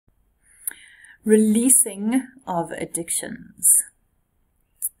Releasing of addictions.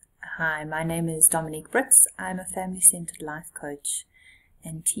 Hi, my name is Dominique Brits. I'm a family-centered life coach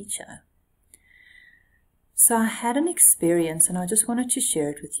and teacher. So I had an experience and I just wanted to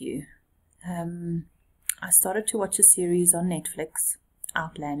share it with you. I started to watch a series on Netflix,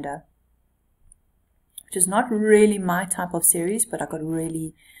 Outlander, which is not really my type of series, but I got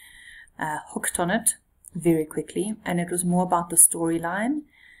really hooked on it very quickly, and it was more about the storyline.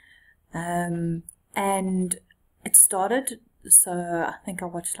 And it started, so I think I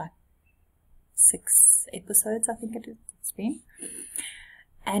watched like 6 episodes, I think it's been,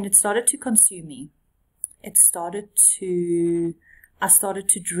 and it started to consume me. I started to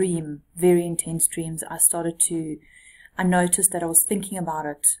dream very intense dreams. I noticed that I was thinking about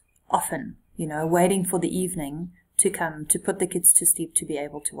it often, waiting for the evening to come to put the kids to sleep to be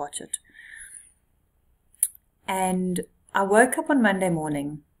able to watch it. And I woke up on Monday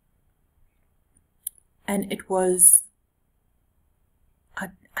morning, and I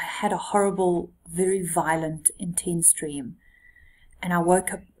had a horrible, very violent, intense dream. And I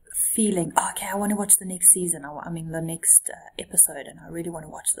woke up feeling, okay, I want to watch the next season. The next episode, and I really want to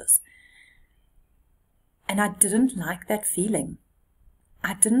watch this. And I didn't like that feeling.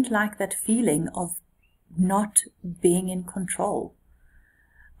 I didn't like that feeling of not being in control.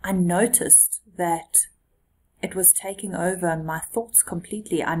 I noticed that it was taking over my thoughts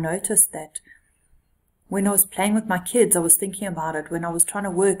completely. I noticed that when I was playing with my kids, I was thinking about it. When I was trying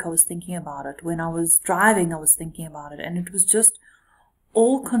to work, I was thinking about it. When I was driving, I was thinking about it. And it was just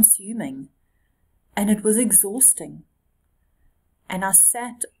all consuming. And it was exhausting. And I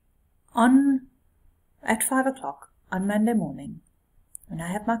sat at 5 o'clock on Monday morning, when I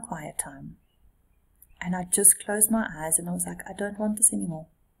have my quiet time. And I just closed my eyes and I was like, I don't want this anymore.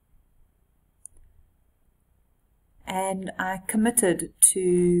 And I committed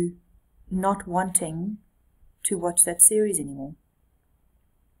to not wanting to watch that series anymore.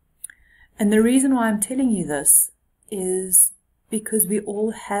 And the reason why I'm telling you this is because we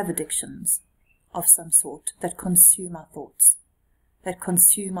all have addictions of some sort that consume our thoughts, that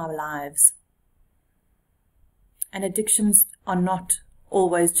consume our lives. And addictions are not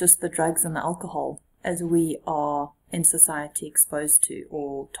always just the drugs and the alcohol, as we are in society exposed to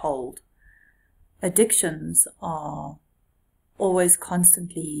or told. Addictions are always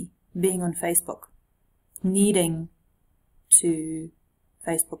constantly being on Facebook, needing to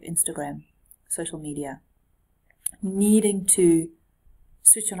Facebook, Instagram, social media, needing to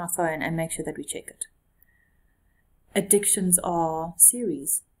switch on our phone and make sure that we check it. Addictions are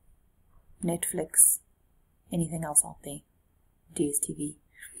series, Netflix, anything else out there, DSTV.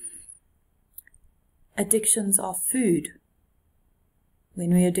 Addictions are food. When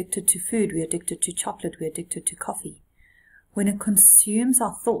we're addicted to food, we're addicted to chocolate, we're addicted to coffee. When it consumes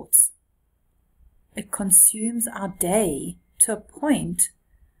our thoughts, it consumes our day to a point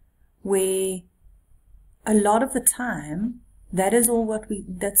where a lot of the time that's all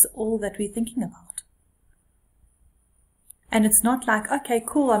that we're thinking about. And it's not like, okay,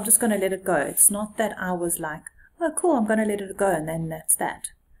 cool, I'm just going to let it go. It's not that I was like, oh, cool, I'm going to let it go, and then that's that.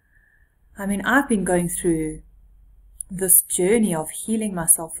 I've been going through this journey of healing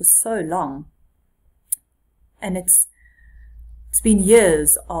myself for so long, and it's been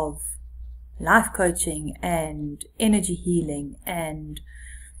years of life coaching and energy healing and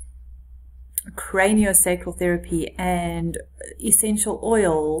craniosacral therapy and essential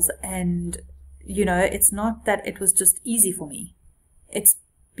oils, and it's not that it was just easy for me. It's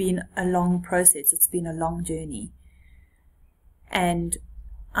been a long process. It's been a long journey, and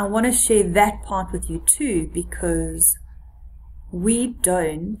I want to share that part with you too, because when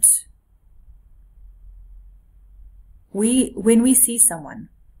we see someone,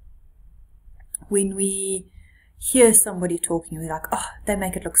 when we hear somebody talking, we're like, oh, they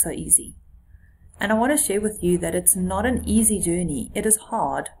make it look so easy. And I want to share with you that it's not an easy journey. It is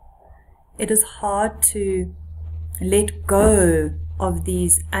hard. It is hard to let go of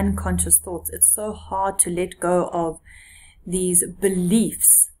these unconscious thoughts. It's so hard to let go of these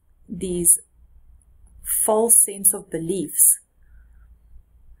beliefs, these false sense of beliefs.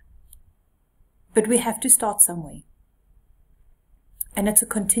 But we have to start somewhere. And it's a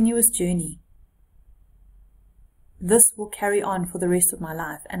continuous journey. This will carry on for the rest of my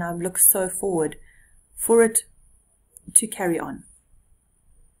life, and I look so forward for it to carry on.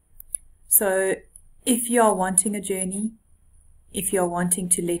 So if you are wanting a journey, if you are wanting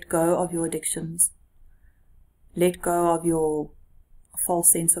to let go of your addictions, let go of your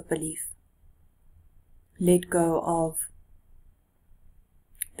false sense of belief, let go of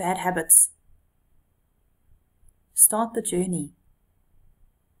bad habits, start the journey.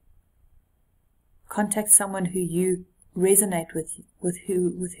 Contact someone who you resonate with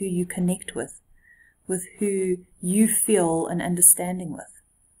who you connect with who you feel an understanding with,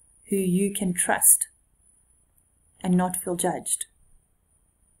 who you can trust and not feel judged.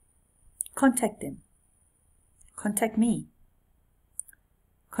 Contact them. Contact me.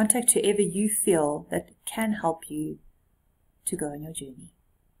 Contact whoever you feel that can help you to go on your journey.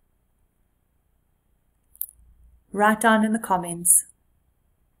 Write down in the comments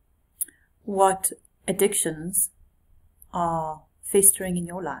what addictions are festering in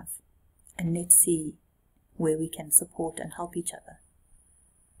your life, and let's see where we can support and help each other.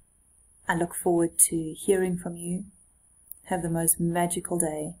 I look forward to hearing from you. Have the most magical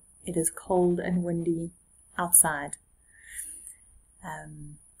day. It is cold and windy outside.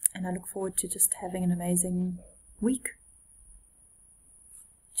 And I look forward to just having an amazing week.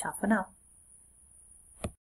 Ciao for now.